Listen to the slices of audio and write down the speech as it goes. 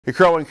The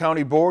Crow Wing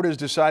County Board has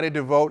decided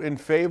to vote in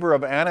favor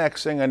of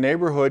annexing a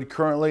neighborhood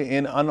currently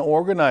in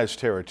unorganized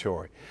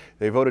territory.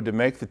 They voted to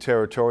make the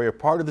territory a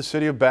part of the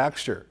city of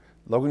Baxter.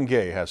 Logan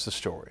Gay has the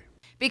story.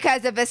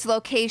 Because of its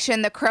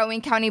location, the Crow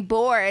Wing County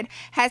Board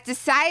has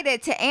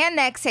decided to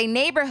annex a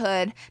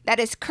neighborhood that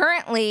is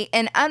currently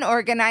in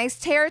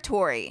unorganized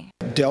territory.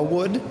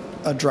 Delwood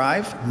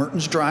Drive,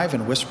 Mertens Drive,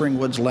 and Whispering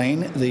Woods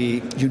Lane.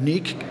 The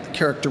unique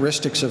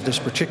characteristics of this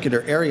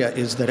particular area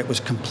is that it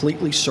was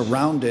completely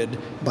surrounded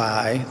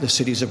by the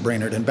cities of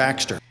Brainerd and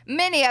Baxter.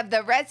 Many of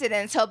the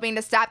residents hoping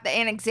to stop the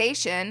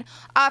annexation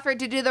offered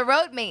to do the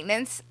road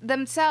maintenance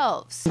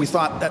themselves. We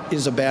thought that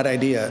is a bad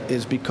idea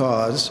is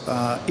because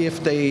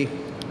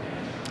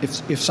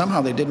if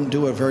somehow they didn't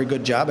do a very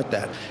good job at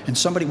that and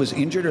somebody was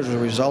injured as a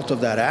result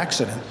of that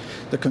accident,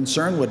 the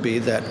concern would be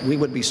that we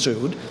would be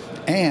sued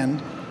and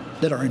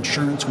that our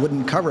insurance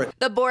wouldn't cover it.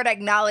 The board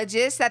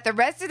acknowledges that the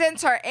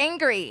residents are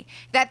angry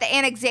that the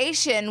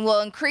annexation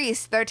will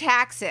increase their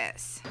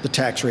taxes. The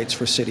tax rates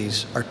for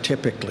cities are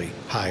typically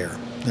higher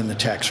than the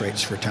tax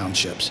rates for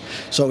townships.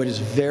 So it is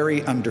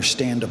very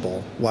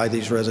understandable why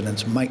these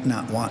residents might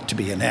not want to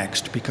be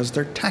annexed, because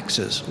their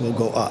taxes will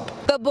go up.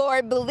 The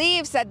board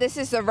believes that this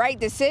is the right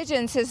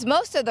decision since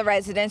most of the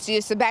residents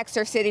use the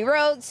Baxter City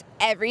roads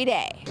every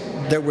day.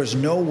 There was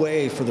no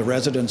way for the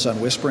residents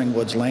on Whispering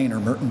Woods Lane or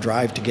Merton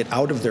Drive to get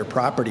out of their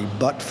property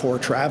but for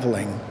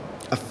traveling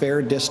a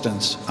fair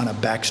distance on a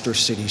Baxter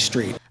City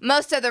street.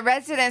 Most of the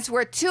residents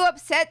were too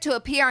upset to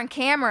appear on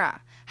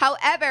camera.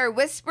 However,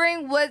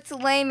 Whispering Woods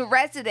Lane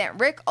resident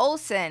Rick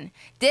Olson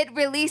did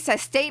release a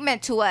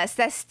statement to us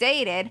that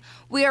stated,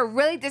 "We are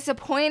really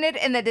disappointed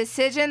in the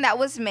decision that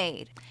was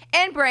made."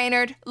 In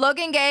Brainerd,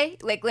 Logan Gay,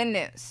 Lakeland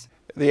News.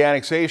 The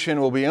annexation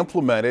will be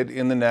implemented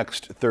in the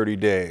next 30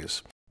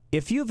 days.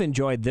 If you've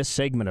enjoyed this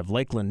segment of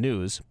Lakeland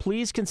News,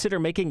 please consider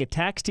making a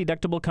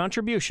tax-deductible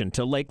contribution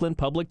to Lakeland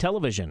Public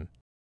Television.